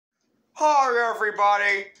Hi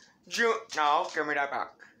everybody, no, give me that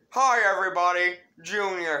back. Hi everybody,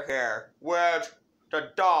 Junior here with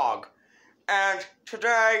the dog. And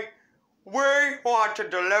today we want to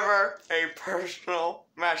deliver a personal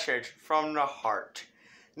message from the heart.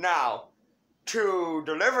 Now, to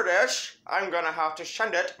deliver this, I'm gonna have to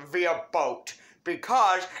send it via boat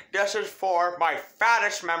because this is for my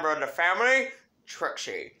fattest member of the family,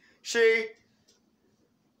 Trixie. She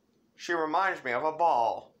reminds me of a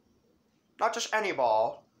ball. Not just any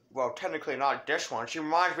ball. Well, technically not this one. She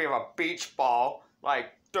reminds me of a beach ball,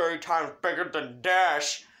 like 30 times bigger than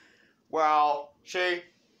this. Well, see,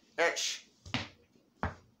 it's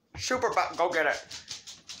super go get it.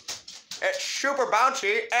 It's super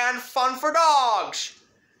bouncy and fun for dogs.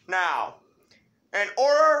 Now, in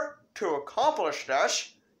order to accomplish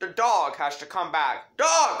this, the dog has to come back.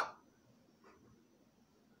 Dog!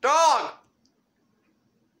 Dog!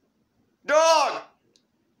 Dog!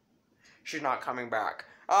 She's not coming back.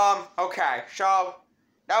 Okay, so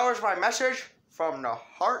that was my message from the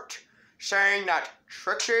heart saying that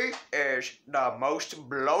Trixie is the most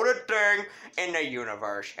bloated thing in the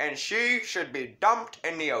universe and she should be dumped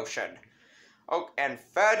in the ocean and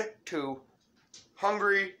fed to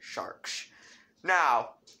hungry sharks.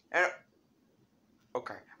 Now,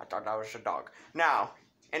 okay, I thought that was a dog. Now,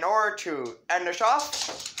 in order to end this off,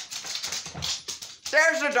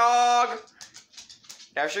 there's the dog.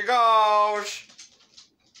 There she goes.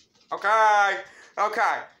 Okay.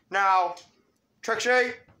 Now,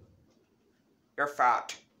 Trixie, you're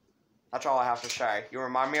fat. That's all I have to say. You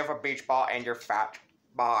remind me of a beach ball and you're fat.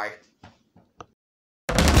 Bye.